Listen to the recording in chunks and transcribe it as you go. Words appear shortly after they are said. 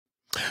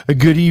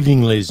Good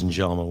evening, ladies and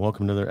gentlemen.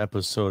 Welcome to another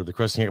episode of the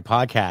Crusty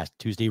podcast,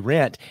 Tuesday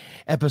Rant,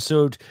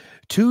 episode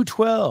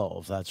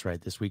 212. That's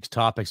right. This week's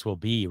topics will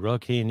be Royal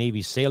Canadian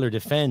Navy Sailor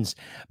defends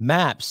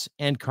M.A.P.S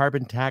and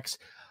carbon tax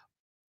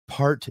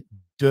part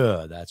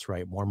 2. That's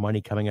right. More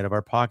money coming out of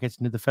our pockets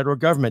into the federal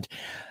government.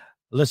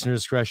 Listener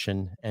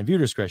discretion and viewer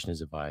discretion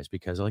is advised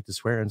because I like to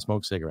swear and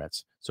smoke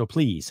cigarettes. So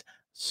please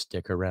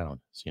stick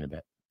around. See you in a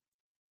bit.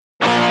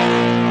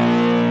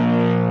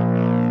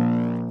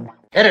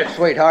 Hit it,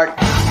 sweetheart.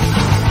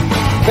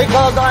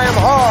 Because I am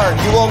hard,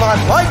 you will not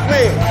like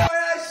me.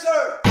 Yes,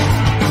 sir.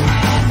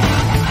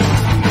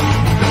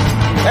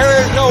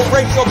 There is no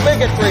racial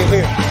bigotry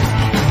here.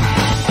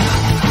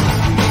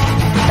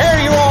 Here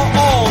you are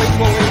all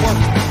equally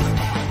worthless.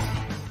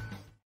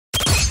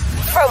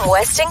 From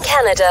Western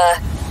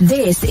Canada,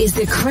 this is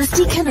the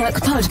Crusty Canuck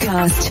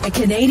podcast, a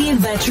Canadian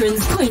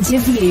veteran's point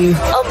of view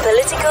on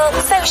political,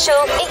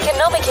 social,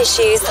 economic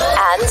issues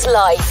and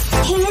life.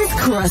 Here's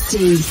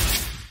Crusty.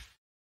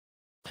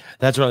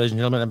 That's right, ladies and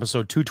gentlemen,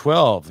 episode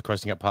 212, the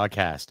Crusty Canuck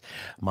podcast,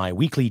 my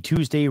weekly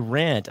Tuesday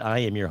rant. I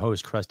am your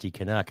host, Crusty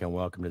Canuck, and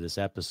welcome to this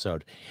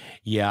episode.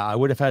 Yeah, I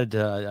would have had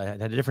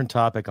a different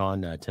topic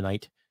on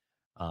tonight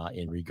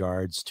in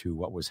regards to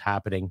what was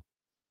happening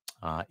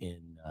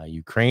in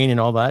Ukraine and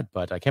all that,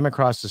 but I came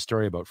across the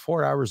story about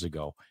 4 hours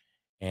ago,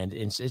 and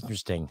it's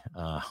interesting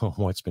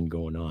what's been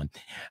going on.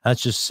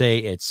 Let's just say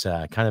it's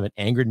kind of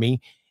angered me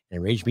and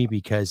enraged me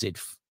because it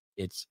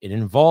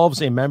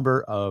involves a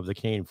member of the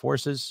Canadian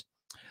Forces.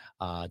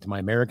 To my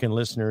American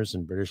listeners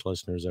and British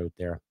listeners out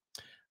there,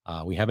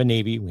 we have a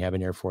Navy, we have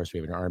an Air Force, we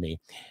have an Army,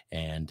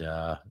 and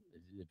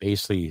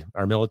basically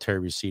our military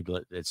received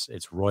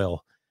its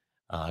royal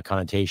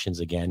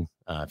connotations again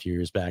a few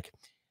years back.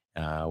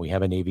 We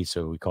have a Navy,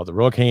 so we call it the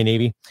Royal Canadian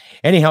Navy.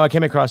 Anyhow, I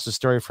came across the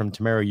story from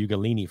Tamara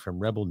Ugolini from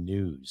Rebel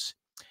News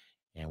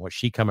and what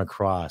she come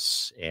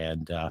across.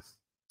 And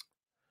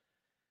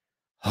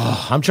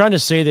I'm trying to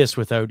say this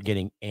without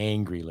getting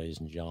angry,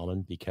 ladies and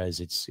gentlemen, because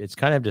it's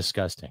kind of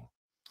disgusting.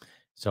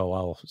 So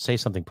I'll say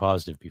something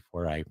positive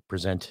before I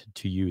present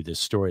to you this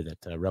story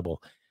that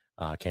Rebel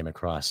came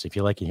across. If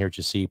you like and hear what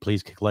you see,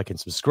 please click like and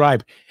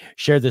subscribe.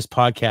 Share this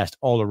podcast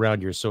all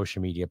around your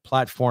social media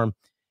platform.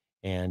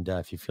 And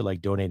if you feel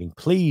like donating,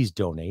 please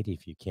donate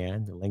if you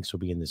can. The links will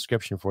be in the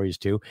description for you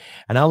too.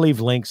 And I'll leave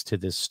links to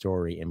this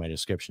story in my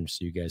description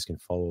so you guys can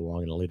follow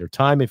along at a later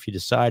time if you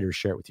decide, or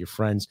share it with your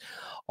friends,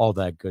 all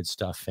that good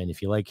stuff. And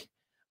if you like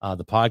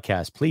the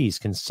podcast, please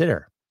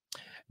consider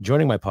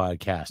joining my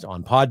podcast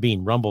on Podbean,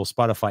 Rumble,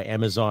 Spotify,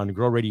 Amazon,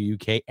 Grow Radio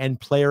UK, and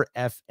Player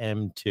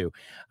FM 2.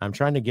 I'm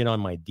trying to get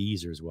on my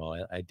Deezer as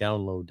well. I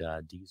download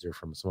Deezer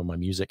from some of my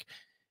music,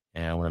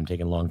 and when I'm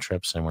taking long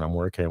trips and when I'm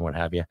working and what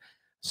have you.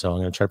 So I'm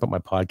going to try to put my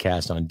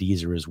podcast on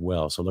Deezer as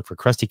well. So look for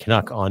Crusty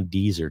Canuck on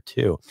Deezer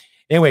too.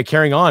 Anyway,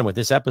 carrying on with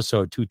this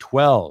episode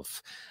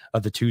 212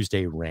 of the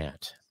Tuesday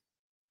Rant.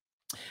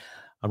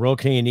 A Royal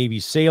Canadian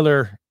Navy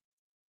Sailor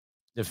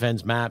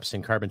defends M.A.P.S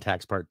and carbon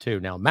tax part 2.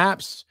 Now,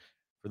 M.A.P.S,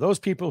 for those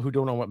people who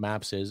don't know what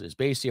M.A.P.S is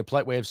basically a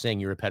polite way of saying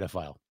you're a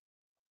pedophile.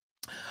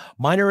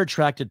 Minor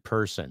attracted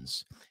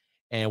persons.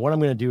 And what I'm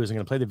going to do is I'm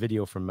going to play the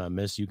video from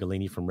Miss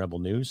Ugolini from Rebel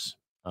News.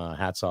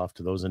 Hats off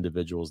to those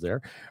individuals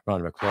there.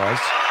 Round of applause.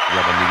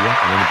 Rebel Media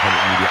and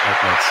independent media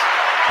outlets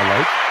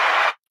alike.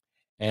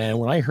 And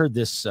when I heard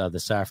this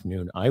this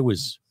afternoon, I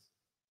was,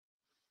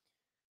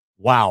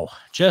 wow,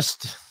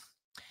 just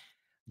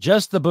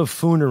the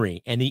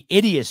buffoonery and the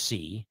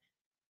idiocy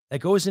that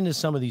goes into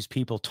some of these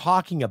people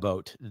talking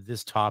about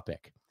this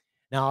topic.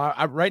 Now,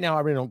 right now,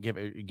 I really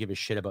don't give a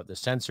shit about the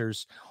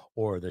censors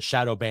or the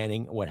shadow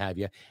banning, what have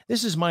you.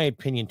 This is my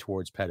opinion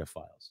towards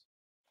pedophiles.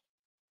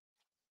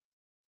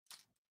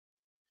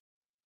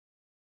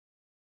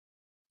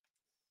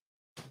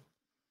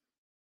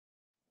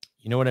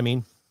 You know what I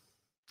mean?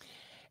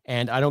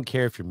 And I don't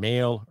care if you're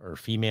male or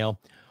female,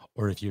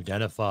 or if you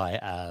identify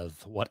as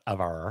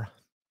whatever.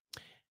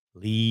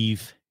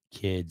 Leave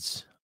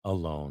kids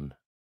alone.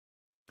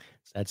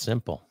 It's that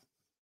simple.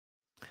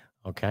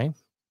 Okay?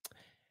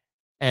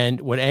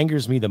 And what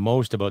angers me the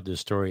most about this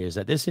story is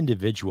that this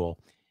individual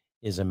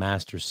is a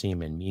master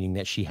seaman, meaning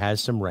that she has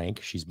some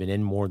rank. She's been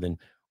in more than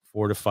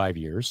 4 to 5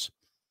 years,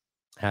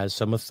 has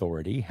some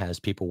authority, has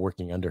people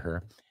working under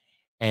her.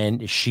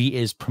 And she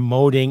is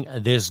promoting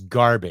this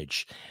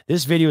garbage.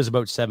 This video is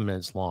about 7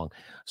 minutes long.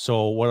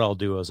 So what I'll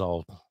do is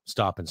I'll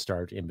stop and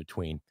start in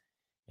between,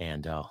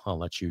 and I'll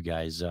let you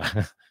guys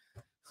I'll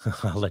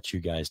let you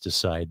guys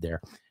decide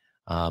there.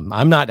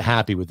 I'm not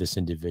happy with this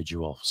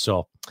individual.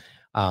 So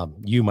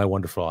you, my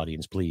wonderful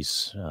audience,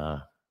 please,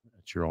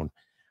 at your own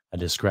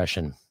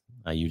discretion,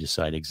 you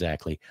decide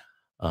exactly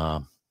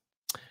what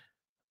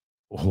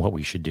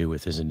we should do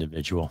with this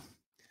individual.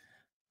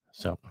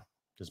 So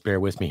just bear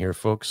with me here,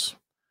 folks.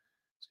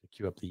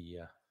 Cue up the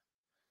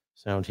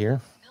sound here.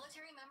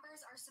 Military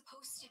members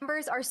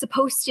are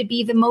supposed to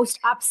be the most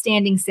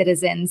upstanding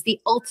citizens,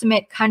 the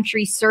ultimate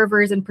country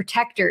servers and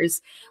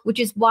protectors, which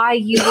is why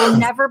you will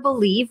never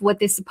believe what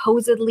this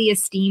supposedly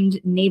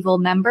esteemed naval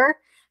member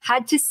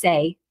had to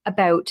say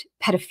about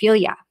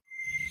pedophilia.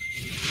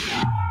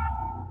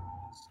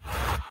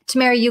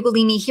 Tamara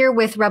Ugolini here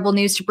with Rebel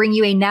News to bring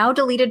you a now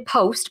deleted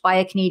post by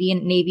a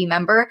Canadian Navy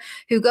member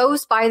who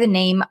goes by the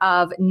name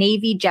of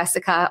Navy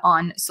Jessica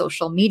on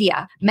social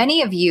media.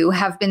 Many of you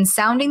have been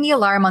sounding the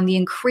alarm on the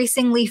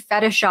increasingly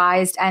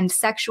fetishized and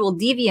sexual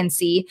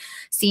deviancy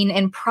seen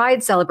in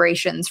pride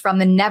celebrations, from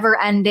the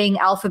never-ending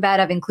alphabet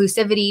of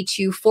inclusivity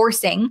to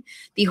forcing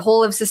the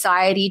whole of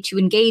society to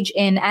engage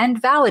in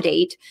and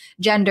validate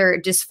gender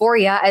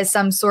dysphoria as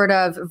some sort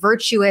of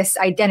virtuous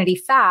identity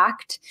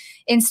fact,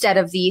 instead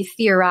of the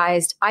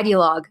theorized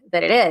ideologue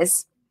that it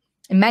is.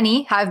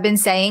 Many have been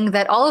saying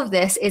that all of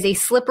this is a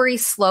slippery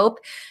slope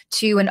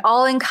to an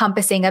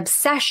all-encompassing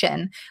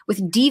obsession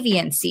with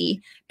deviancy,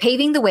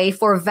 paving the way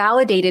for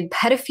validated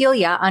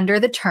pedophilia under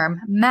the term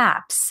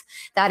M.A.P.S,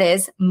 that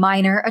is,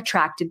 minor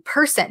attracted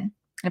person.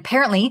 And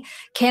apparently,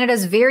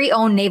 Canada's very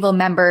own naval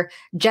member,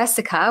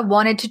 Jessica,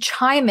 wanted to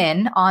chime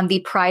in on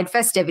the pride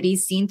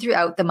festivities seen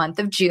throughout the month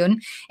of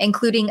June,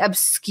 including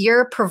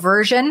obscure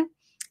perversion,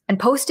 and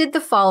posted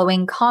the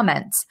following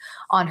comments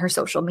on her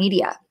social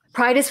media.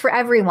 Pride is for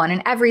everyone,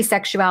 and every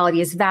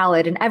sexuality is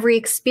valid, and every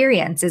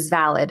experience is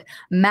valid.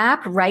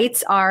 M.A.P.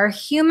 rights are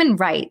human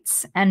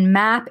rights, and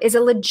M.A.P. is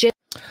a legit.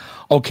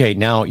 Okay,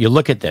 now you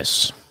look at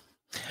this.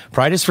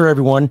 Pride is for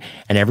everyone,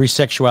 and every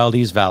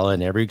sexuality is valid,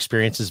 and every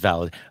experience is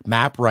valid.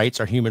 M.A.P. rights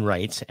are human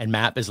rights, and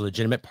M.A.P. is a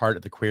legitimate part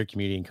of the queer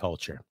community and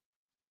culture.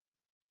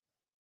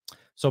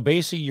 So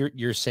basically,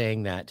 you're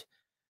saying that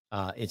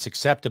it's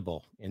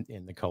acceptable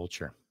in the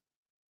culture.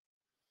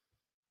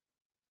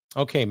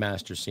 Okay,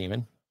 Master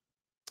Seaman.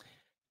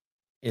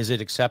 Is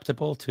it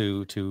acceptable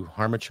to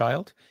harm a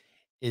child?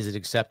 Is it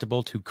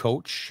acceptable to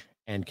coach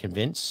and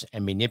convince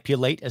and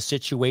manipulate a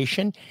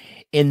situation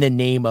in the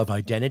name of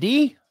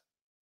identity?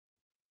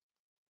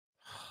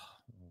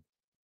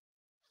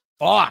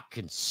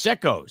 Fucking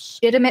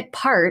sickos. Legitimate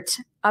part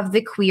of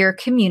the queer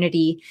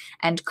community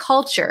and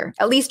culture.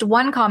 At least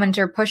one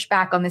commenter pushed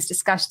back on this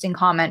disgusting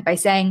comment by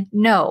saying,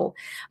 no,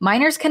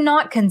 minors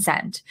cannot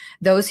consent.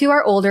 Those who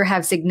are older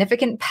have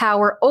significant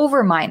power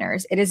over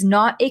minors. It is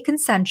not a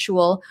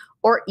consensual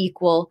or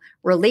equal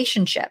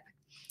relationship.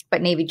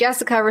 But Navy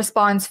Jessica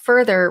responds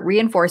further,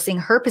 reinforcing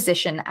her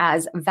position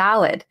as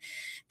valid.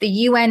 The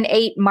UN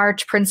 8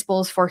 March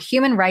Principles for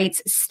Human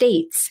Rights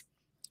states,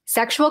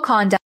 sexual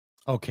conduct.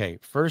 Okay,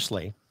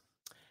 firstly,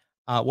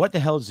 what the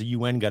hell does the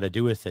UN got to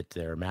do with it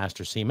there,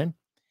 Master Seaman?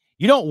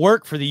 You don't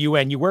work for the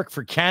UN, you work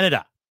for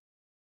Canada.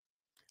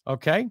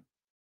 Okay?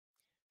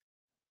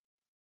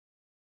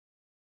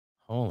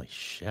 Holy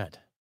shit.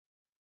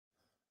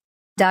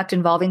 Conduct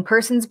involving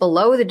persons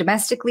below the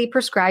domestically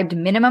prescribed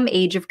minimum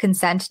age of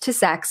consent to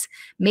sex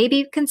may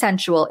be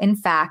consensual in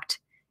fact,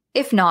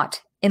 if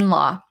not in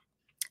law.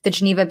 The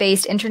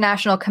Geneva-based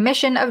International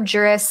Commission of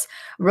Jurists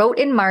wrote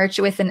in March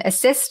with an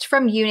assist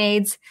from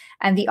UNAIDS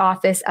and the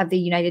Office of the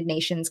United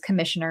Nations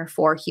Commissioner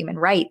for Human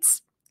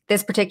Rights.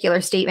 This particular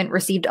statement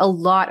received a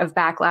lot of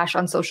backlash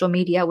on social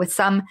media, with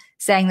some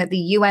saying that the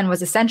UN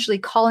was essentially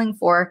calling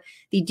for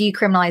the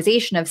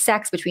decriminalization of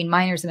sex between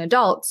minors and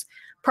adults,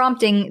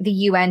 prompting the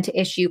UN to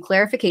issue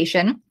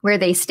clarification where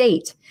they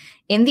state,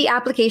 in the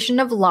application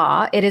of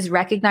law, it is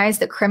recognized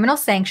that criminal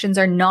sanctions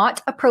are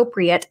not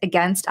appropriate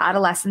against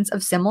adolescents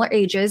of similar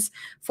ages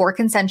for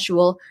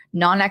consensual,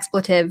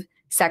 non-exploitive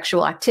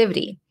sexual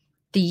activity.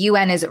 The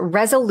UN is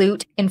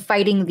resolute in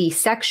fighting the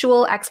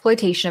sexual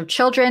exploitation of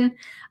children,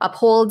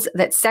 upholds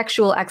that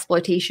sexual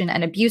exploitation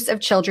and abuse of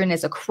children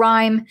is a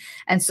crime,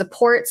 and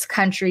supports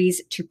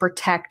countries to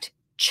protect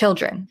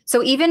children.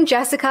 So even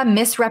Jessica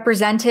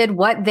misrepresented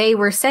what they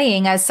were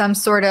saying as some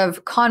sort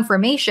of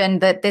confirmation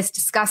that this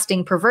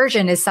disgusting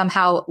perversion is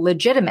somehow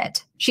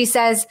legitimate. She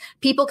says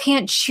people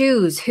can't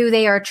choose who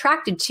they are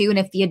attracted to, and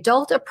if the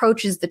adult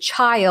approaches the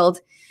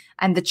child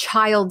and the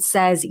child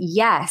says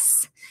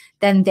yes,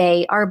 then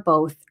they are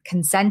both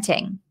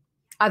consenting.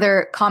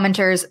 Other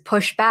commenters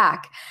push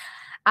back,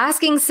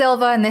 asking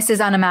Silva, and this is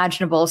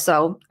unimaginable,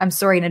 so I'm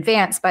sorry in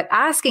advance, but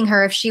asking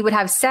her if she would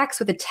have sex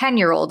with a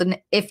 10-year-old and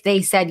if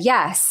they said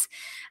yes.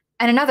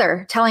 And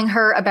another telling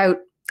her about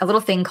a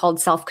little thing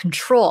called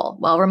self-control,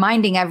 while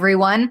reminding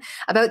everyone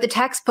about the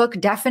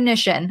textbook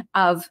definition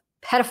of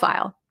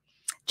pedophile.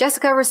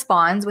 Jessica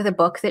responds with a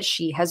book that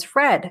she has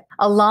read,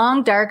 A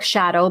Long Dark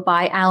Shadow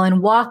by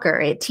Alan Walker.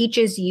 It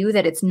teaches you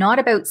that it's not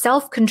about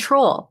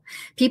self-control.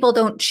 People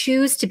don't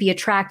choose to be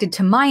attracted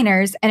to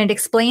minors, and it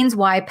explains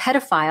why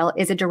pedophile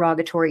is a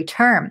derogatory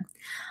term.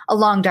 A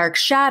Long Dark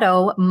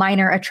Shadow,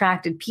 Minor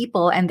Attracted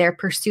People and Their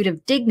Pursuit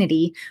of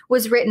Dignity,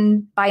 was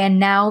written by a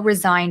now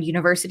resigned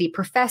university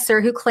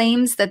professor who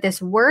claims that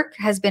this work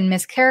has been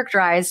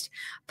mischaracterized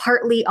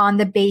partly on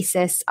the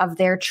basis of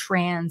their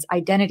trans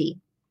identity.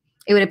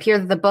 It would appear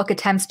that the book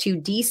attempts to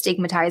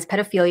destigmatize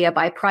pedophilia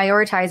by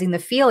prioritizing the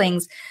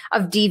feelings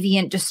of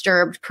deviant,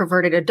 disturbed,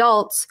 perverted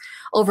adults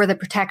over the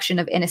protection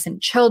of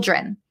innocent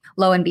children.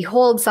 Lo and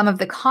behold, some of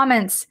the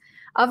comments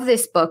of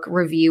this book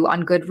review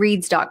on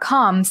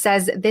Goodreads.com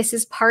says this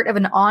is part of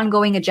an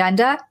ongoing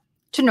agenda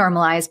to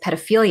normalize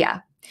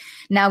pedophilia.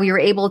 Now we were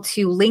able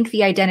to link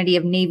the identity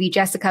of Navy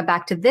Jessica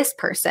back to this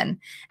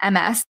person,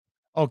 M.S.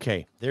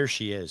 Okay, there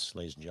she is,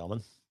 ladies and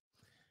gentlemen.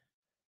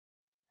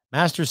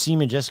 Master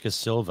Seaman Jessica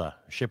Silva,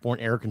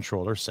 shipborne air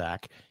controller,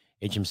 SAC,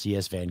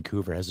 HMCS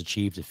Vancouver, has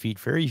achieved a feat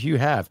very few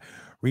have,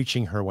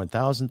 reaching her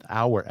 1,000th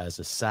hour as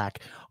a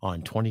SAC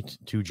on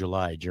 22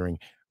 July during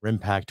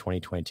RIMPAC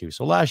 2022.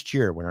 So last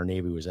year when our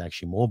Navy was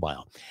actually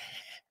mobile.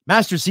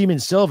 Master Seaman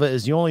Silva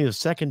is the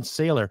second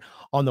sailor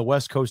on the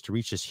West Coast to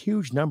reach this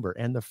huge number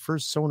and the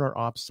first sonar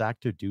ops SAC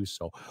to do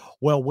so.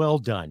 Well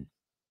done.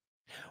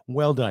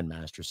 Well done,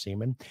 Master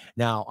Seaman.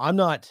 Now, I'm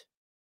not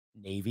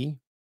Navy,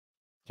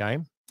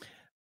 okay?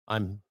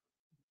 I'm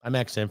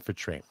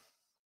ex-infantry.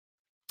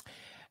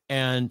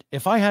 And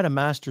if I had a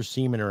Master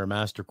Seaman or a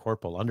Master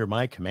Corporal under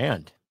my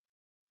command,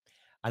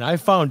 and I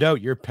found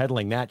out you're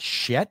peddling that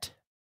shit,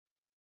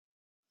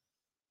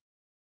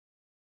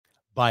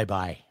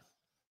 bye-bye.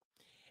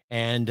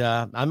 And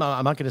I'm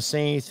not going to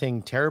say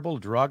anything terrible,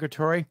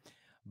 derogatory,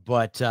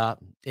 but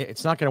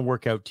it's not going to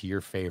work out to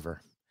your favor.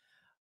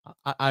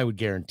 I would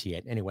guarantee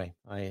it. Anyway,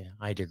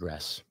 I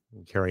digress.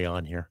 Carry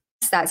on here.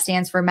 That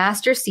stands for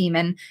Master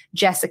Seaman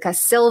Jessica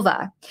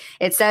Silva.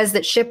 It says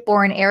that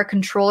shipborne air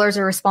controllers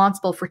are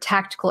responsible for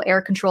tactical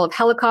air control of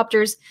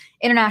helicopters,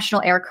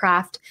 international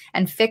aircraft,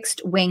 and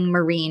fixed-wing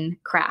marine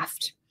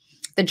craft.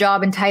 The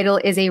job and title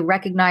is a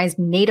recognized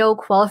NATO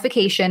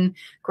qualification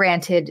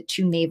granted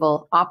to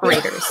naval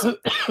operators.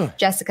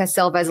 Jessica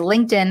Silva's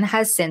LinkedIn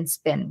has since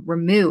been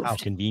removed. How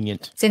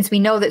convenient. Since we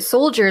know that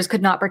soldiers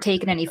could not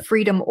partake in any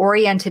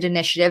freedom-oriented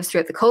initiatives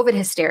throughout the COVID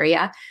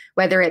hysteria,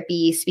 whether it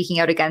be speaking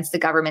out against the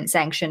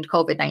government-sanctioned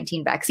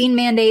COVID-19 vaccine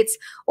mandates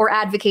or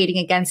advocating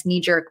against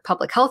knee-jerk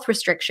public health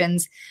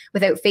restrictions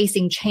without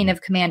facing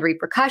chain-of-command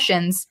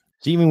repercussions.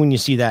 So even when you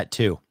see that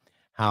too,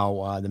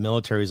 how the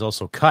military is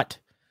also cut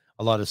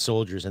a lot of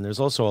soldiers, and there's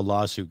also a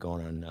lawsuit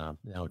going on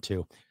now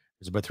too.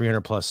 There's about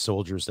 300 plus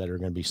soldiers that are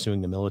going to be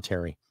suing the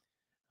military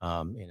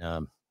what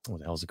the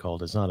hell is it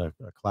called? It's not a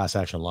class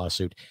action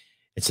lawsuit.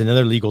 It's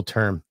another legal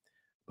term,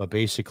 but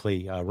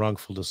basically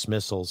wrongful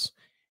dismissals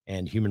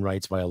and human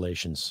rights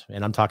violations.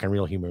 And I'm talking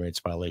real human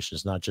rights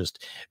violations, not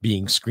just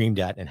being screamed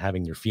at and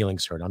having your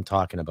feelings hurt. I'm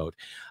talking about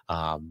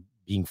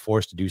being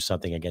forced to do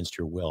something against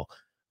your will,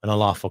 an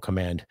unlawful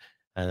command.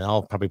 And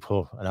I'll probably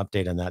pull an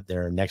update on that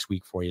there next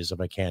week for you if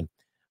I can.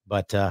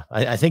 But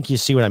I think you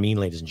see what I mean,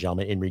 ladies and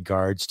gentlemen, in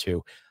regards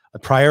to the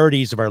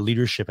priorities of our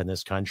leadership in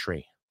this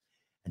country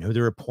and who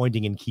they're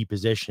appointing in key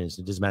positions.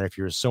 It doesn't matter if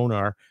you're a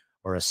sonar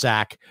or a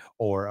SAC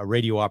or a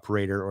radio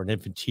operator or an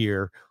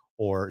infanteer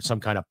or some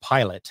kind of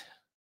pilot.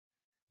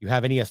 You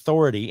have any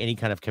authority, any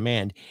kind of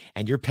command,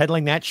 and you're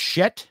peddling that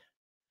shit,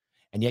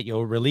 and yet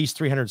you'll release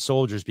 300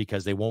 soldiers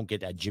because they won't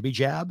get that jibby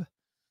jab.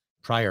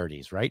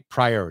 Priorities, right?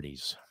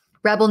 Priorities.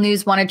 Rebel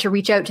News wanted to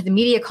reach out to the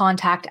media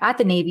contact at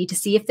the Navy to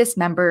see if this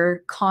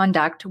member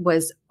conduct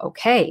was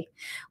okay.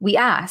 We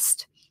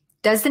asked,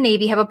 does the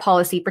Navy have a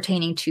policy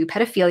pertaining to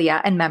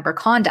pedophilia and member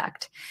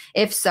conduct?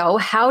 If so,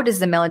 how does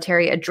the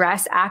military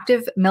address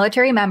active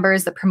military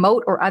members that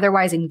promote or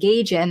otherwise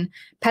engage in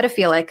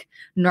pedophilic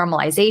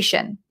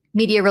normalization?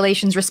 Media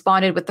Relations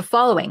responded with the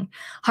following: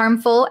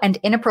 harmful and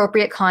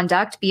inappropriate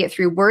conduct, be it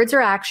through words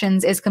or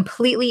actions, is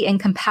completely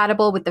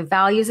incompatible with the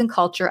values and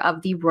culture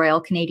of the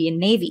Royal Canadian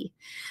Navy.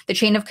 The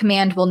chain of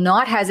command will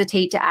not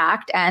hesitate to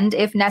act and,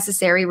 if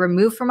necessary,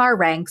 remove from our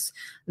ranks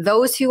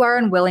those who are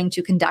unwilling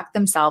to conduct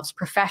themselves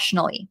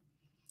professionally.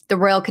 The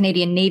Royal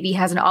Canadian Navy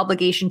has an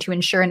obligation to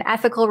ensure an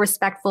ethical,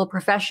 respectful,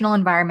 professional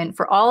environment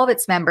for all of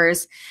its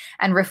members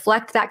and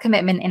reflect that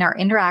commitment in our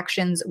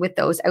interactions with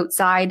those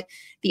outside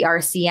the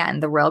RCN,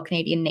 the Royal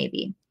Canadian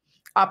Navy.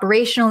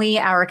 Operationally,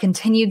 our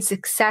continued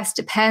success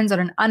depends on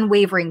an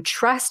unwavering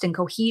trust and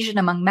cohesion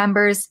among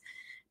members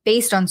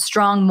based on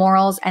strong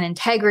morals and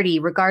integrity,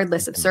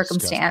 regardless of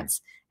circumstance,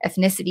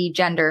 ethnicity,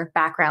 gender,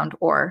 background,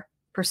 or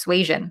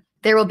persuasion.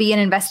 There will be an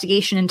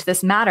investigation into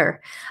this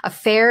matter. A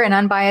fair and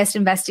unbiased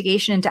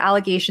investigation into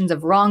allegations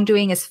of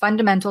wrongdoing is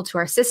fundamental to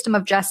our system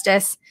of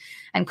justice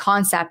and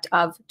concept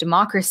of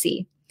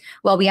democracy.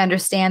 While we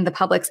understand the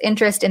public's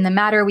interest in the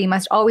matter, we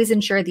must always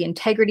ensure the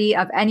integrity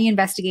of any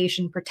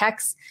investigation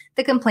protects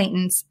the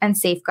complainants and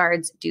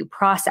safeguards due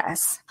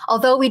process.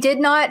 Although we did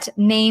not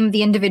name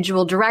the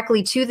individual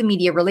directly to the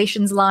media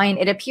relations line,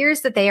 it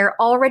appears that they are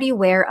already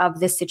aware of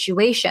this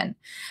situation.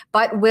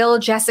 But will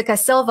Jessica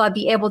Silva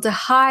be able to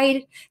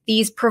hide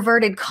these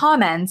perverted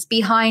comments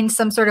behind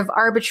some sort of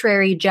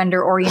arbitrary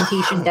gender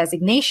orientation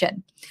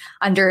designation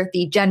under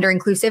the gender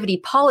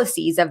inclusivity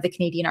policies of the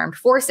Canadian Armed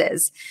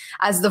Forces,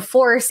 as the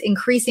force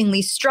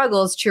increasingly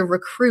struggles to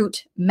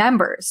recruit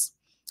members,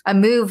 a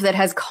move that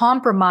has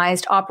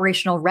compromised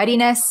operational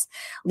readiness,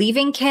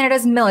 leaving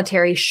Canada's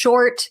military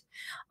short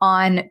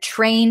on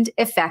trained,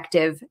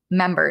 effective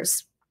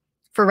members.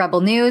 For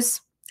Rebel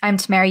News, I'm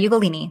Tamara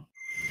Ugolini.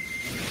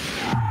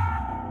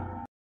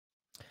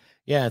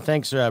 Yeah,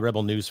 thanks,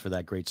 Rebel News, for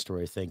that great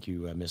story. Thank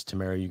you, Miss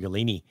Tamara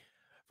Ugolini,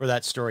 for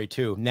that story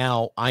too.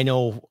 Now, I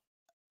know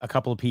a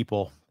couple of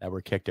people that were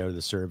kicked out of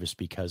the service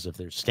because of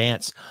their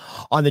stance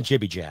on the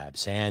jibby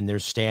jabs and their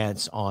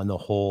stance on the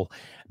whole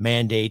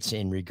mandates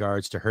in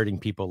regards to hurting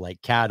people like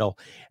cattle.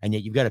 And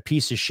yet you've got a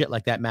piece of shit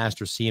like that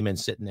Master Seaman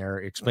sitting there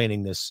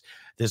explaining this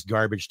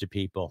garbage to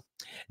people.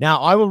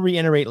 Now, I will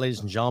reiterate, ladies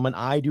and gentlemen,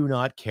 I do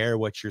not care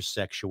what your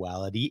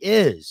sexuality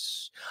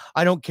is.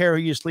 I don't care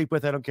who you sleep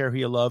with. I don't care who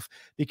you love,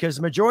 because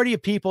the majority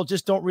of people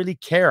just don't really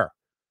care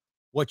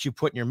what you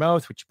put in your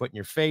mouth, what you put in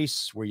your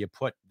face, where you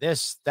put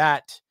this,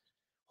 that,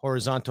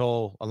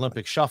 horizontal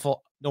Olympic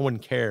shuffle. No one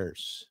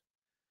cares.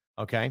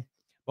 Okay.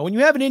 But when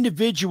you have an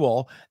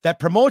individual that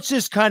promotes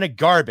this kind of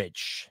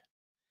garbage,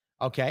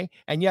 okay.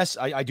 And yes,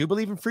 I do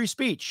believe in free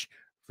speech.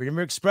 Freedom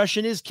of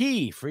expression is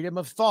key. Freedom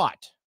of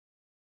thought.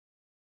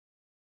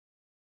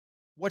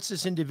 What's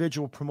this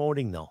individual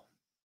promoting though?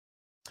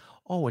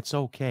 Oh, it's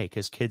okay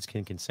because kids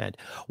can consent.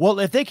 Well,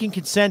 if they can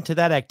consent to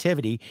that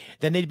activity,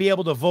 then they'd be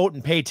able to vote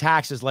and pay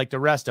taxes like the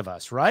rest of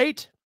us,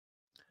 right?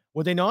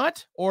 Would they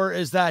not? Or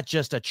is that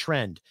just a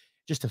trend,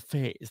 just a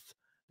phase?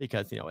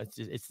 Because, you know, it's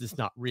just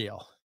not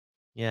real.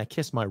 Yeah,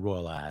 kiss my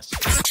royal ass.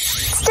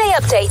 Stay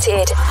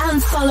updated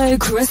and follow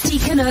Crusty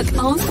Canuck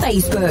on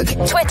Facebook,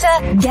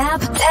 Twitter,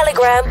 Gab,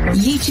 Telegram,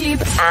 YouTube,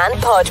 and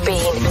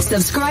Podbean.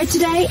 Subscribe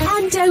today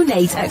and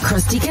donate at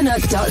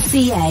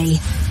crustycanuck.ca.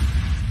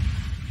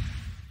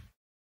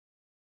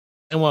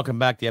 And welcome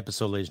back to the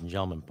episode, ladies and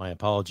gentlemen. My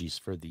apologies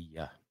for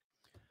the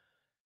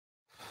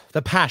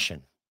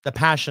passion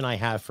I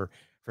have for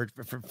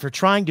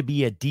trying to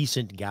be a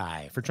decent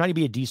guy, for trying to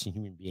be a decent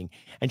human being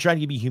and trying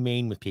to be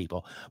humane with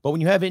people. But when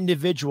you have an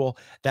individual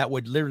that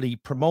would literally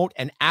promote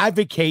and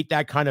advocate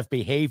that kind of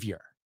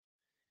behavior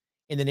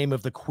in the name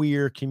of the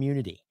queer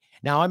community.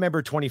 Now, I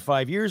remember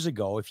 25 years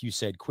ago, if you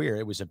said queer,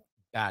 it was a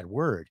bad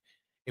word.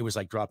 It was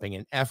like dropping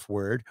an F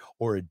word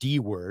or a D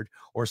word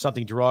or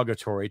something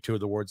derogatory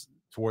towards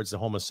the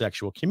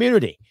homosexual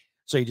community.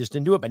 So you just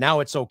didn't do it. But now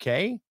it's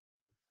okay.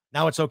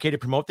 Now it's okay to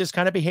promote this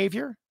kind of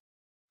behavior.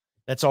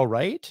 That's all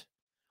right.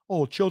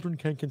 Oh, children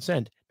can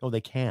consent. No,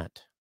 they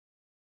can't.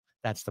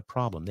 That's the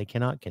problem. They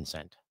cannot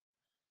consent.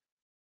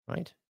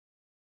 Right?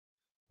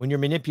 When you're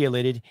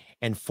manipulated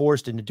and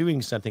forced into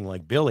doing something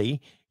like,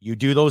 Billy, you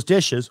do those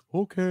dishes.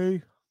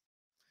 Okay.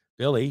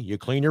 Billy, you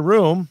clean your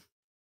room.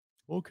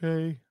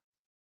 Okay.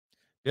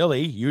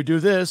 Billy, you do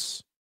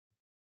this.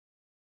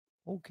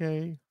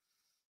 Okay.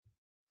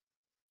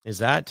 Is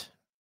that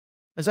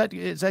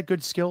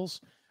good skills?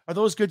 Are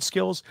those good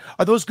skills?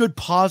 Are those good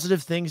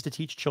positive things to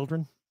teach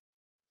children?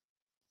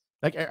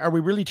 Like, are we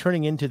really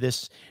turning into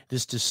this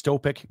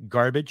dystopic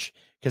garbage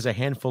because a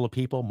handful of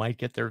people might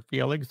get their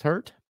feelings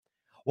hurt?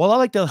 Well, I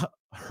like to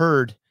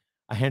herd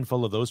a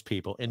handful of those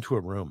people into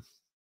a room.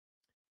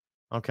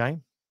 Okay.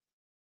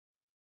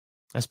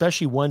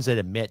 Especially ones that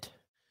admit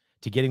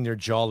to getting their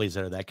jollies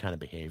out of that kind of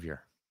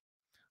behavior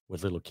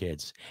with little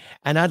kids.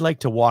 And I'd like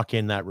to walk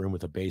in that room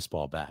with a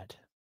baseball bat.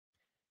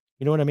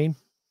 You know what I mean?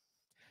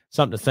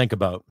 Something to think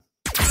about.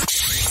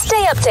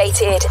 Stay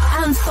updated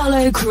and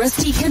follow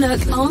Crusty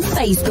Canuck on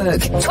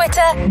Facebook,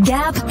 Twitter,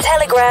 Gab,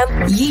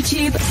 Telegram,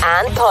 YouTube,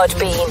 and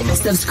Podbean.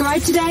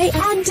 Subscribe today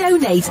and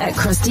donate at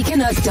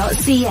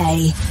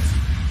crustycanuck.ca.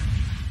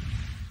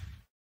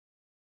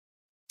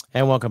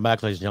 And welcome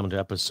back, ladies and gentlemen, to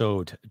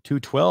episode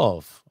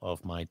 212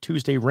 of my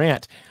Tuesday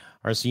Rant.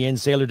 RCN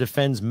Sailor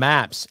defends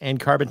M.A.P.S and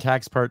carbon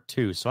tax part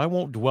 2. So I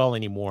won't dwell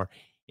anymore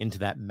into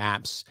that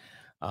M.A.P.S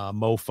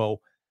mofo.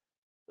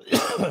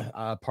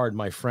 Pardon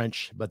my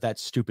French, but that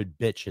stupid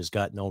bitch has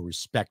got no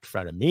respect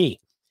out of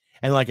me.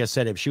 And like I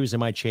said, if she was in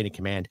my chain of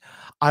command,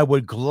 I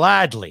would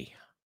gladly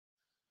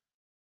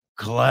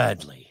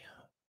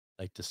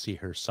like to see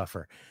her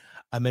suffer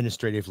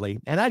administratively,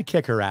 and I'd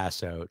kick her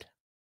ass out.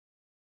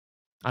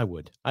 I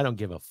would. I don't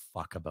give a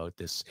fuck about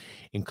this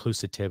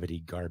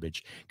inclusivity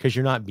garbage, because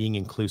you're not being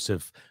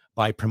inclusive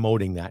by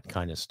promoting that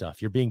kind of stuff.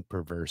 You're being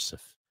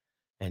perversive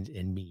and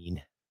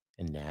mean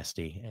and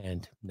nasty.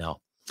 And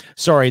no,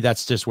 sorry,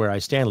 that's just where I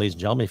stand, ladies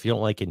and gentlemen. If you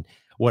don't like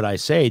what I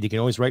say, you can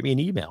always write me an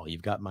email.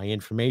 You've got my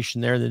information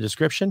there in the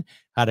description.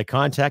 How to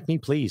contact me,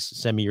 please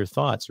send me your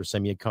thoughts or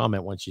send me a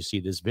comment once you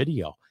see this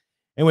video.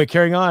 And we're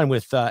carrying on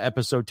with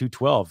episode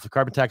 212, the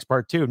carbon tax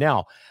part 2.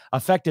 Now,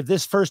 effective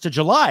this 1st of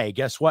July,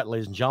 guess what,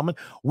 ladies and gentlemen?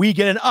 We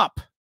get an up.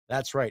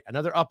 That's right.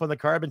 Another up on the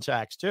carbon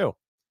tax too,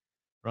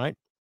 right?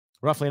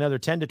 Roughly another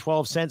 10 to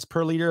 12 cents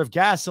per liter of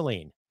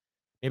gasoline.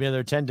 Maybe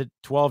another $10 to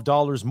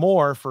 $12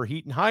 more for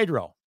heat and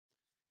hydro.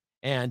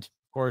 And,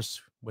 of course,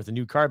 with the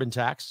new carbon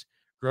tax,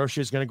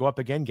 grocery is going to go up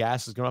again,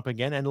 gas is going up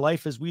again, and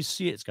life as we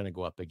see it is going to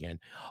go up again.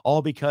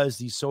 All because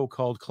these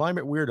so-called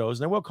climate weirdos,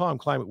 and I will call them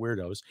climate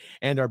weirdos,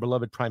 and our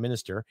beloved Prime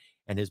Minister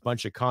and his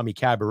bunch of commie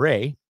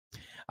cabaret,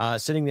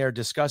 sitting there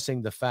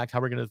discussing the fact how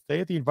we're going to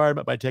save the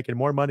environment by taking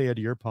more money out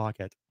of your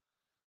pocket.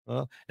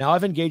 Now,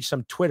 I've engaged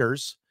some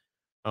Twitters,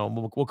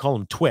 we'll call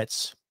them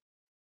twits,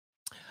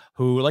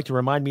 who like to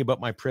remind me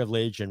about my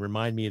privilege and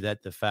remind me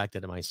that the fact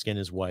that my skin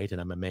is white and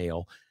I'm a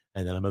male,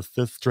 and then I'm a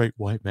 5th straight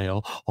white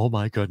male. Oh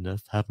my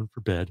goodness, heaven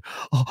forbid.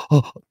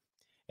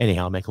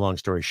 Anyhow, make a long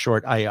story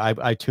short,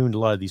 I tuned a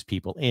lot of these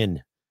people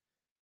in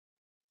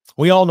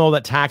We all know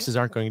that taxes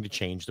aren't going to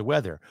change the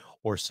weather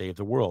or save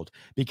the world,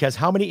 because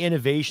how many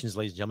innovations,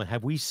 ladies and gentlemen,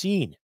 have we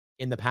seen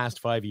in the past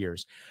 5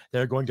 years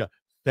that are going to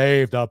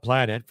save the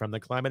planet from the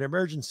climate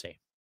emergency?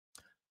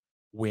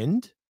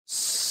 Wind,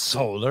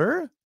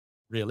 solar,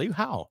 really?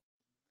 How?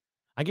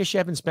 I guess you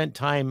haven't spent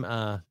time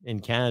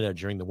in Canada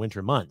during the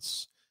winter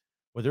months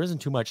where there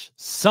isn't too much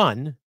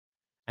sun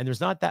and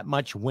there's not that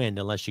much wind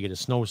unless you get a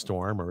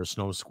snowstorm or a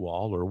snow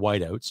squall or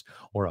whiteouts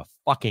or a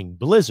fucking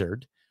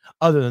blizzard.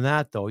 Other than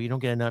that, though, you don't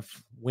get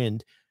enough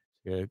wind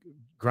to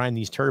grind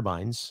these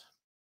turbines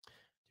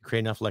to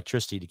create enough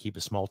electricity to keep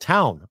a small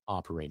town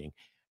operating.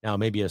 Now,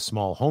 maybe a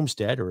small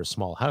homestead or a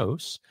small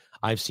house.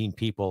 I've seen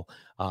people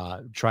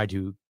try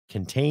to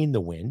contain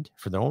the wind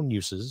for their own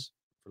uses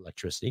for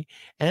electricity,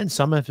 and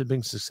some have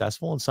been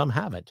successful and some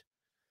haven't.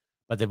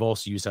 But they've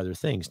also used other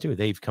things too.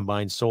 They've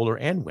combined solar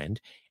and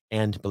wind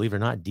and, believe it or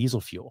not,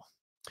 diesel fuel.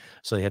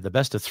 So they have the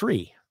best of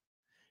three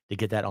to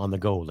get that on the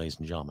go, ladies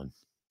and gentlemen.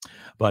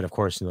 But of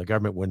course, the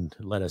government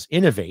wouldn't let us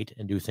innovate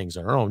and do things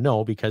on our own.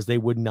 No, because they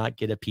would not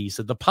get a piece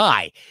of the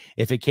pie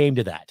if it came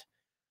to that.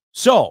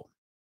 So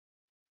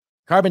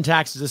carbon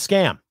tax is a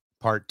scam,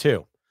 part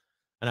 2.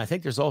 And I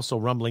think there's also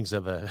rumblings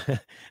of them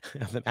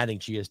adding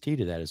GST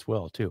to that as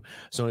well, too.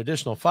 So an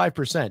additional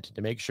 5%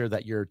 to make sure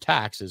that your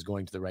tax is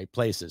going to the right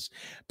places.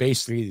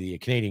 Basically, the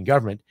Canadian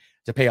government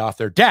to pay off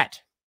their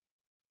debt.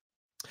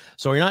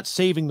 So you're not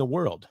saving the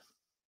world.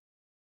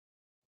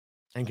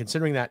 And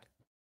considering that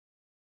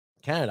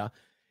Canada,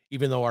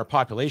 even though our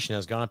population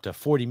has gone up to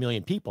 40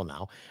 million people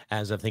now,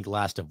 as I think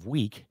last of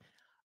week,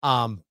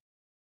 we're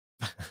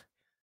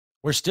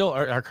still,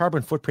 our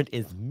carbon footprint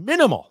is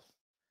minimal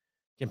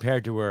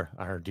compared to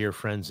our dear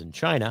friends in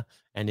China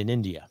and in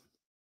India.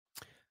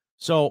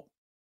 So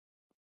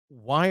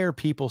why are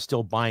people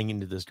still buying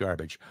into this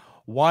garbage?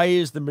 Why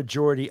is the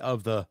majority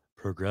of the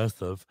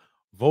progressive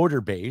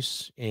voter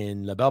base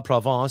in La Belle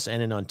Province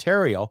and in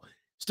Ontario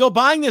still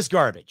buying this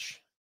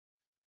garbage?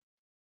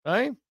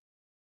 Right?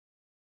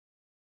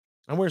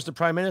 And where's the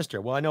Prime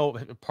Minister? Well, I know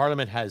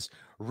Parliament has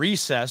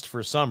recessed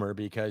for summer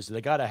because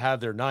they got to have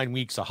their 9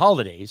 weeks of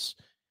holidays,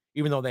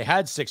 even though they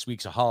had 6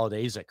 weeks of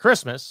holidays at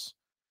Christmas.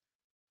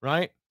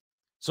 Right?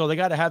 So they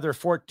got to have their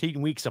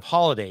 14 weeks of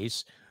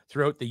holidays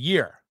throughout the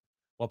year.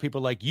 While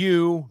people like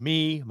you,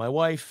 me, my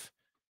wife,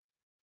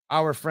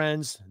 our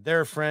friends,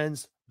 their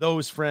friends,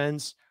 those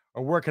friends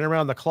are working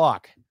around the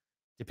clock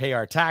to pay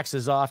our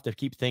taxes off to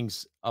keep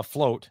things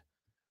afloat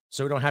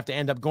so we don't have to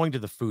end up going to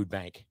the food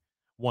bank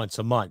once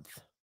a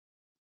month.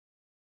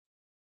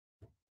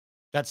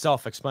 That's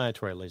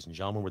self-explanatory, ladies and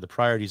gentlemen, where the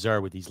priorities are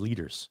with these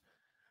leaders,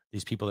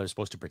 these people that are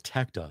supposed to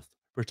protect us.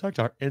 Protect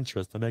our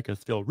interests to make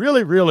us feel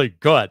really, really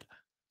good,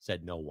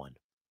 said no one.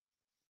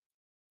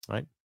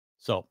 Right?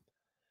 So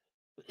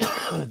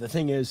the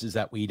thing is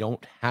that we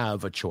don't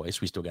have a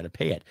choice. We still got to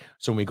pay it.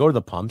 So when we go to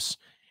the pumps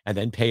and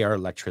then pay our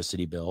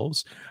electricity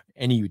bills,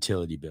 any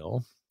utility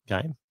bill,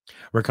 okay,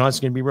 we're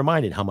constantly going to be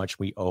reminded how much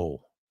we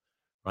owe.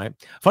 Right?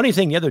 Funny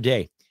thing, the other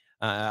day,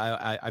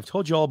 I've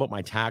told you all about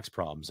my tax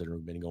problems that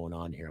have been going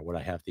on here. What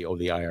I have to owe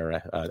the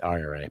IRA,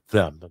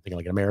 I'm thinking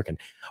like an American.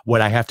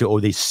 What I have to owe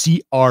the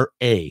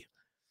CRA.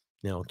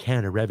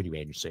 Canada Revenue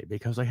Agency,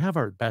 because they have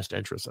our best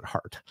interests at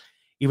heart,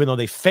 even though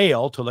they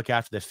fail to look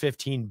after the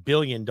 $15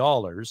 billion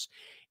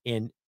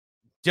in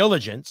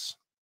diligence,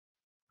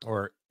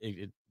 or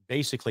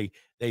basically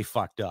they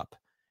fucked up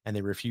and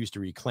they refuse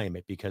to reclaim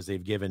it because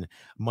they've given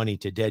money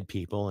to dead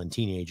people and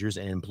teenagers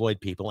and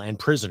employed people and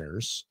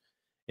prisoners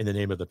in the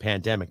name of the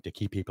pandemic to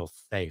keep people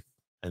safe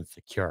and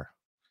secure.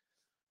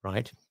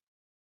 Right?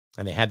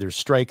 And they had their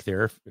strike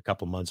there a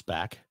couple months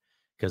back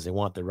because they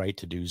want the right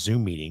to do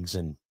Zoom meetings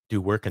and do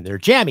work in their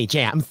jammy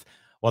jams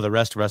while the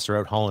rest of us are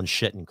out hauling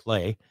shit and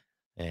clay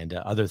and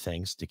other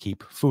things to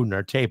keep food on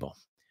our table.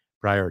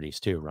 Priorities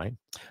too, right?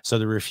 So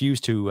they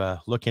refuse to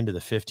look into the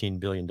 $15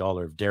 billion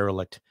of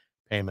derelict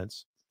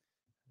payments,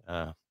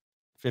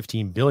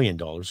 $15 billion,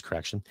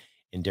 correction,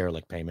 in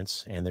derelict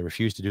payments, and they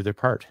refuse to do their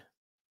part.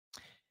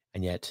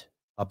 And yet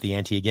up the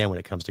ante again when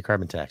it comes to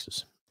carbon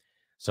taxes.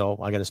 So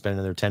I got to spend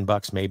another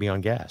 $10 maybe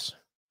on gas,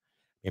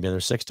 maybe another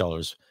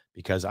 $6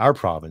 because our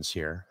province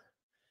here,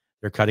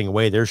 they're cutting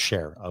away their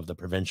share of the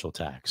provincial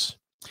tax.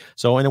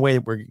 So in a way,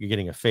 you're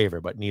getting a favor,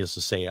 but needless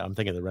to say, I'm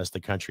thinking of the rest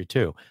of the country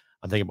too.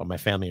 I'm thinking about my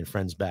family and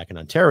friends back in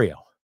Ontario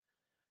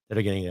that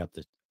are getting up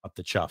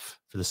the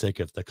chuff for the sake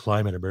of the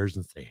climate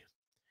emergency,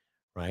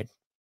 right?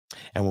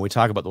 And when we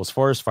talk about those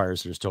forest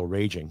fires that are still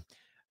raging,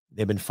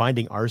 they've been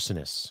finding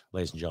arsonists,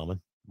 ladies and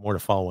gentlemen. More to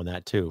follow on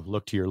that too.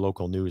 Look to your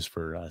local news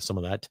for some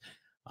of that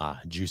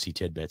juicy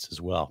tidbits as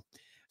well.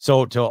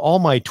 So to all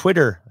my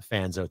Twitter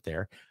fans out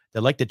there, they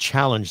like to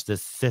challenge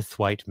this cis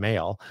white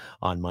male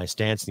on my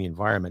stance in the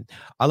environment.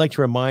 I like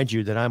to remind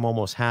you that I'm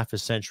almost half a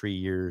century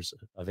years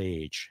of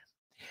age,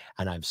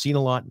 and I've seen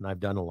a lot and I've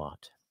done a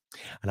lot.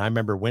 And I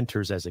remember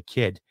winters as a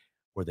kid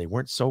where they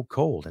weren't so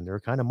cold and they were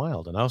kind of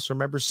mild. And I also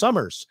remember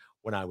summers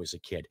when I was a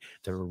kid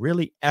that were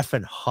really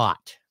effing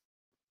hot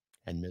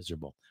and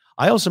miserable.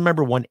 I also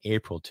remember one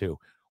April too,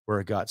 where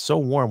it got so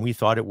warm we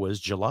thought it was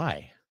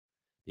July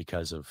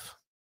because of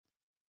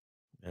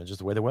And just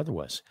the way the weather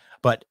was.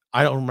 But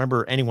I don't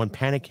remember anyone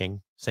panicking,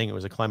 saying it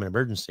was a climate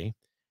emergency.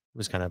 It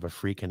was kind of a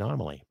freak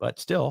anomaly. But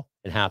still,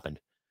 it happened.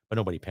 But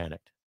nobody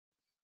panicked.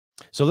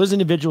 So those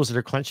individuals that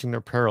are clenching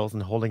their pearls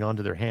and holding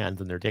onto their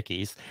hands and their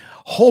dickies,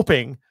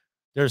 hoping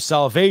there's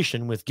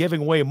salvation with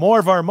giving away more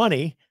of our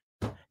money,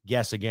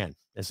 guess again,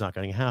 it's not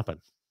going to happen.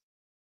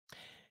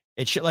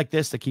 It's shit like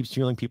this that keeps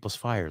fueling people's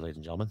fire, ladies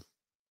and gentlemen.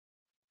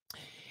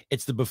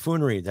 It's the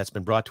buffoonery that's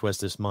been brought to us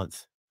this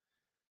month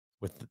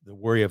with the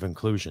worry of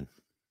inclusion.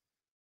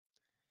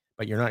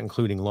 But you're not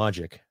including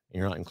logic, and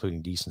you're not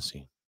including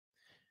decency.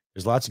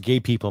 There's lots of gay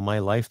people in my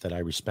life that I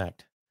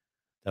respect,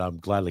 that I'll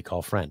gladly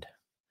call friend.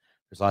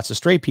 There's lots of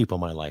straight people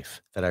in my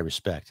life that I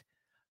respect,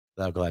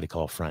 that I'll gladly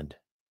call friend.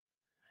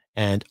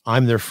 And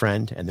I'm their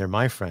friend, and they're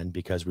my friend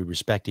because we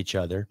respect each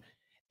other,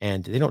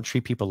 and they don't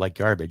treat people like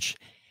garbage.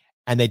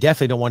 And they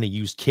definitely don't want to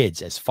use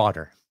kids as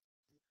fodder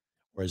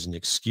or as an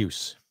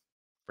excuse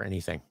for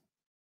anything.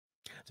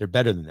 They're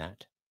better than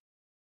that.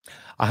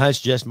 I highly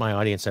suggest my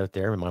audience out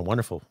there, and my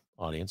wonderful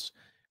audience,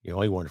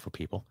 all you wonderful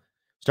people,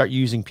 start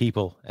using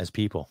people as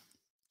people.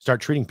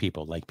 Start treating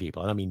people like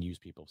people. I don't mean use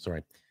people.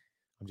 Sorry.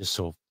 I'm just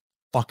so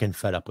fucking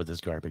fed up with this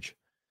garbage.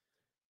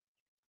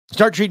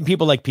 Start treating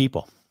people like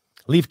people.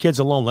 Leave kids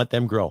alone. Let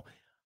them grow.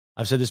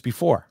 I've said this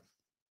before.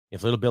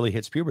 If little Billy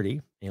hits puberty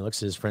and he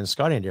looks at his friend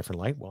Scotty in a different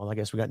light, well, I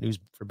guess we got news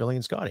for Billy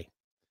and Scotty.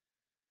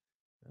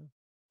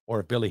 Or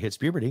if Billy hits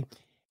puberty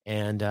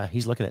and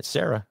he's looking at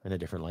Sarah in a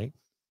different light,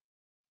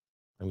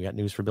 and we got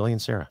news for Billy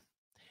and Sarah.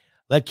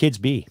 Let kids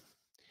be.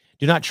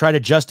 Do not try to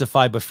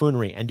justify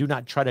buffoonery, and do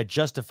not try to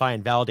justify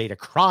and validate a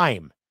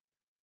crime.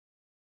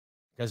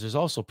 Because there's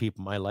also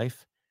people in my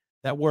life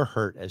that were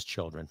hurt as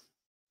children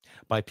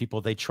by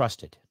people they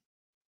trusted.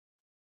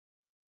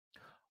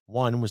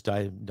 One was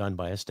done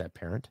by a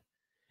step-parent.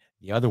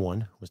 The other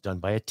one was done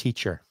by a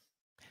teacher.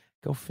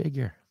 Go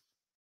figure.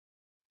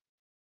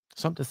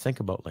 Something to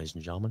think about, ladies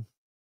and gentlemen.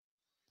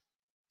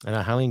 And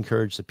I highly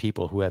encourage the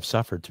people who have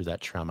suffered through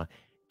that trauma,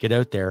 get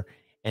out there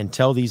and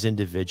tell these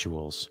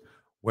individuals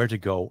where to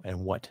go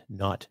and what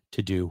not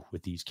to do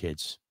with these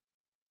kids.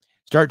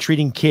 Start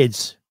treating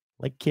kids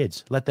like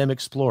kids. Let them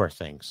explore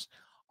things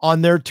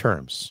on their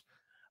terms.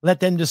 Let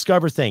them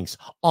discover things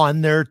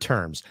on their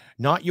terms,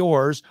 not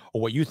yours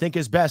or what you think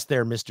is best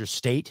there, Mr.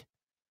 State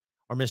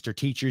or Mr.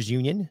 Teachers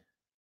Union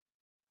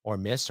or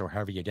Miss or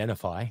however you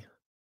identify.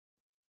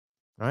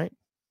 Right?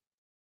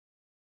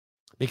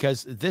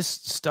 Because this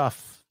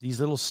stuff, these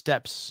little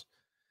steps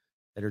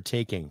that are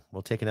taking,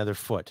 will take another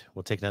foot,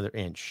 will take another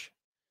inch.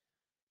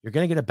 You're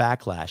going to get a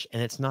backlash,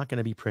 and it's not going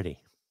to be pretty.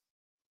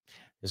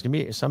 There's going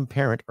to be some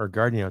parent or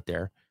guardian out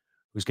there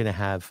who's going to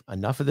have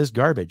enough of this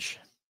garbage.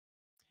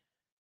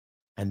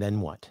 And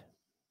then what?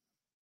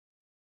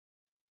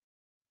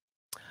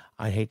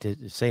 I hate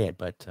to say it,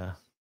 but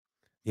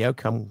the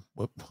outcome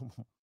will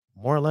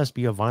more or less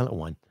be a violent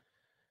one.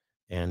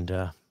 And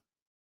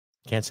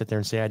can't sit there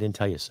and say I didn't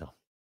tell you so.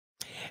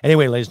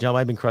 Anyway, ladies and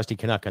gentlemen, I've been Crusty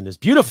Canuck on this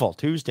beautiful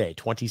Tuesday,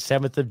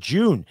 27th of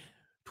June,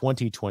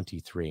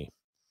 2023.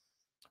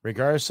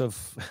 Regardless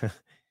of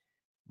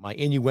my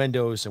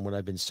innuendos and what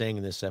I've been saying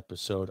in this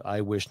episode,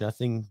 I wish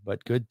nothing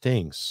but good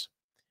things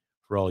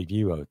for all of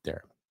you out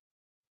there.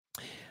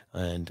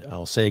 And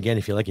I'll say again,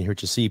 if you like and hear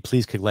what you see,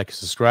 please click like,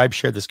 subscribe,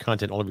 share this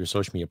content all over your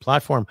social media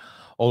platform,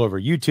 all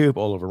over YouTube,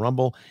 all over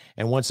Rumble.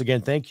 And once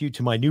again, thank you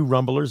to my new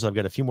Rumblers. I've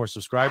got a few more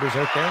subscribers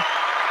out there.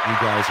 You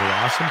guys are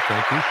awesome.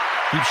 Thank you.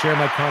 Keep sharing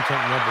my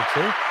content in Rumble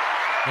too.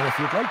 And if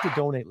you'd like to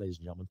donate, ladies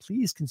and gentlemen,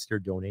 please consider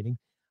donating.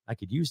 I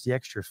could use the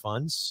extra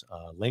funds.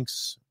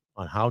 Links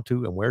on how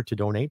to and where to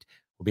donate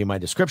will be in my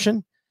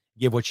description.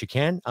 Give what you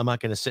can. I'm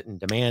not going to sit and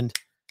demand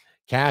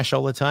cash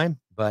all the time,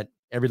 but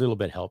every little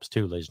bit helps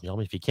too, ladies and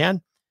gentlemen, if you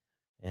can.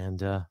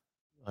 And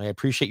I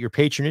appreciate your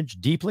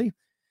patronage deeply.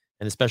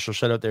 And a special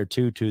shout out there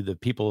too to the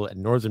people at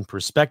Northern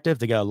Perspective.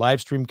 They got a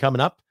live stream coming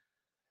up.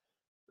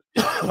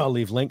 I'll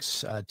leave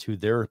links to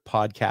their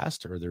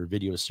podcast or their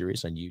video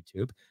series on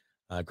YouTube.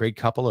 Great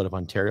couple out of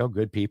Ontario,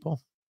 good people,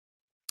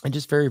 and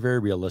just very, very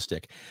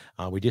realistic.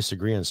 We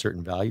disagree on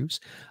certain values,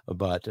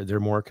 but they're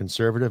more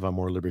conservative. I'm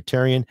more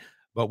libertarian,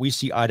 but we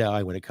see eye to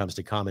eye when it comes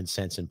to common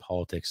sense and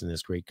politics in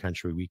this great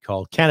country we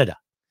call Canada.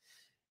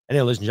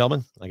 Anyway, ladies and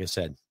gentlemen, like I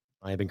said,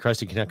 I have been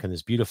Crusty Canuck on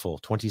this beautiful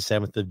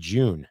 27th of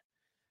June,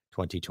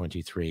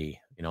 2023.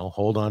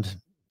 Hold on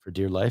for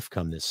dear life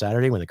come this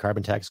Saturday when the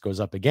carbon tax goes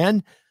up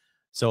again.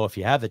 So if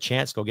you have the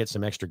chance, go get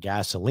some extra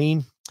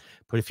gasoline,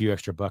 put a few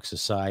extra bucks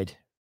aside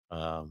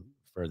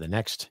for the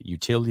next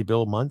utility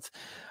bill month.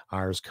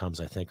 Ours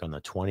comes, I think, on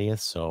the 20th.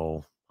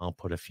 So I'll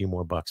put a few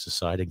more bucks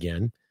aside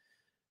again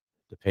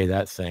to pay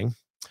that thing.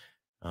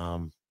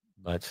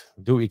 But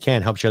do what you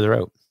can, help each other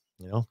out.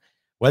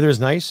 Weather is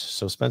nice,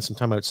 so spend some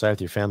time outside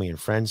with your family and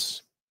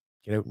friends.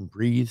 Get out and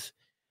breathe.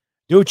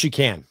 Do what you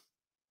can.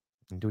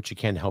 And do what you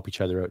can to help each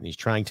other out in these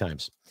trying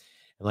times.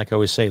 And like I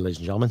always say, ladies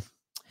and gentlemen,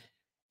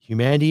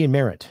 humanity and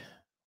merit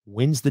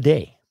wins the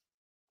day.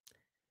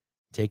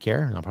 Take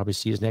care, and I'll probably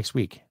see you next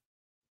week.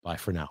 Bye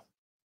for now.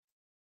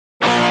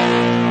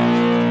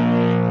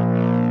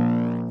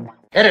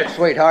 Hit it,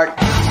 sweetheart.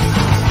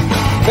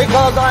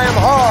 Because I am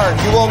hard,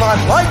 you will not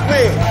like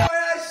me.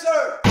 Yes,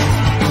 sir.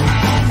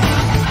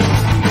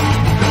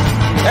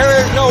 There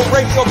is no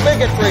racial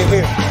bigotry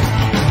here.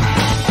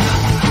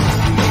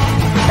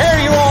 Here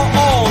you are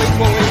all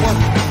equally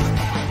worthless.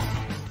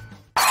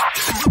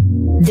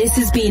 This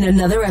has been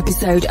another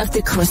episode of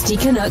the Crusty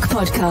Canuck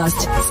podcast.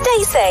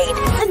 Stay sane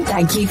and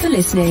thank you for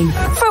listening.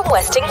 From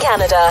Western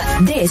Canada,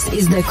 this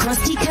is the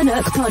Crusty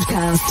Canuck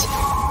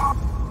podcast.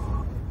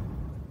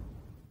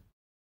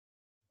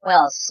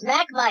 Well,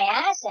 smack my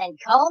ass and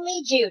call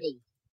me Judy.